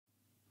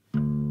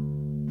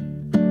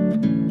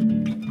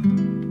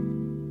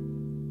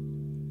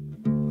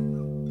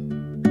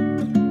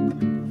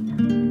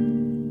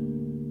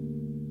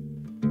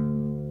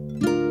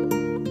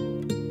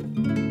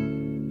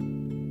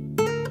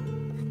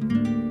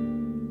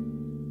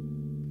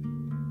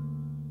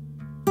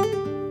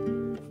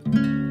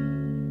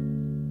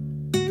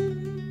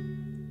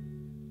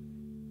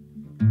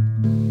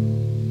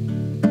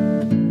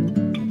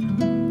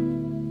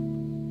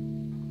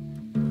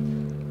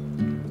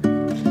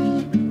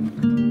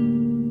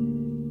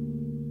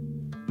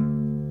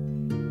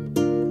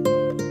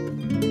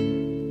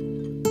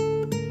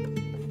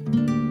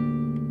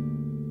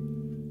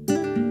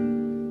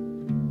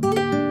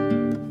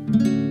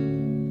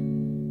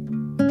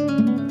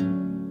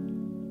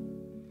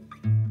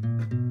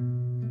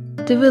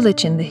The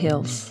village in the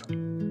hills.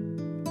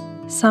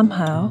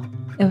 Somehow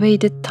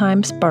evaded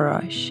time's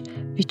barrage,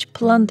 which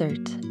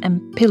plundered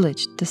and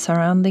pillaged the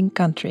surrounding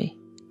country.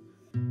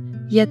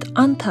 Yet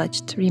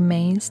untouched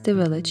remains the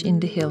village in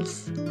the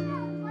hills,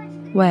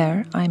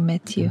 where I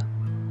met you.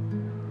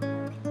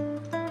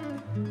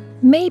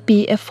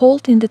 Maybe a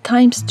fault in the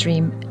time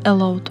stream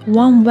allowed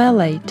one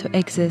valley to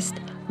exist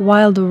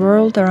while the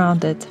world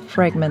around it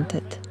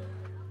fragmented,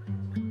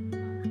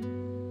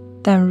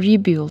 then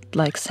rebuilt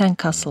like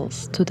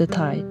sandcastles to the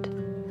tide.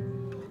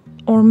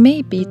 Or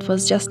maybe it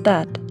was just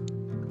that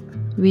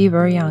we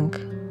were young.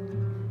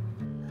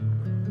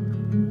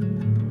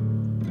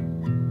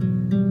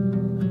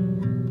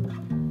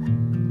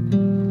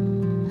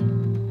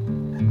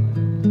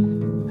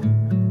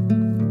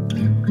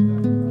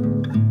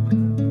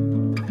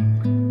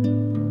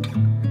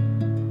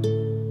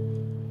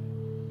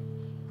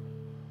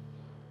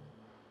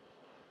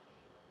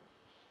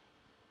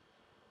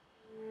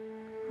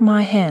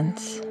 My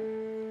hands,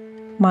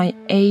 my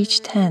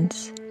aged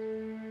hands,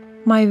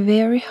 my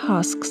very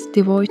husks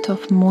devoid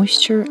of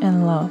moisture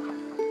and love,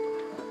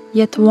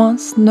 yet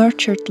once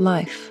nurtured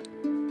life,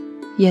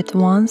 yet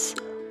once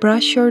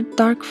brush your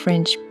dark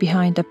fringe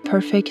behind a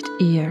perfect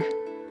ear.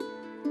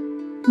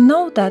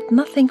 Know that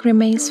nothing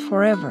remains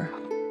forever,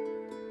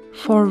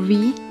 for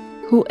we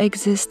who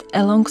exist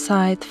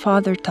alongside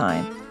Father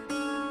Time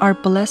are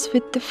blessed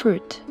with the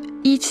fruit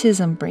each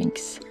season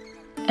brings,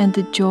 and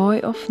the joy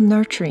of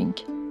nurturing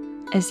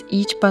as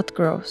each bud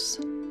grows,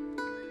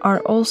 are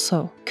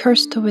also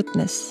cursed to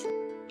witness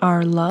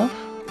our love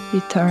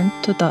returned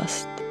to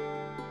dust.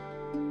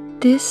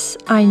 This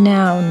I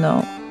now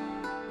know.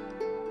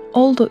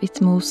 Although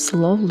it moves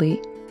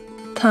slowly,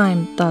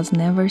 time does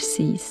never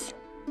cease.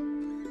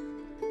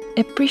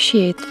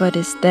 Appreciate what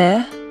is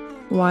there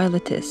while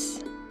it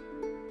is,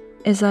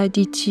 as I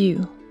did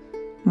you,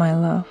 my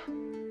love.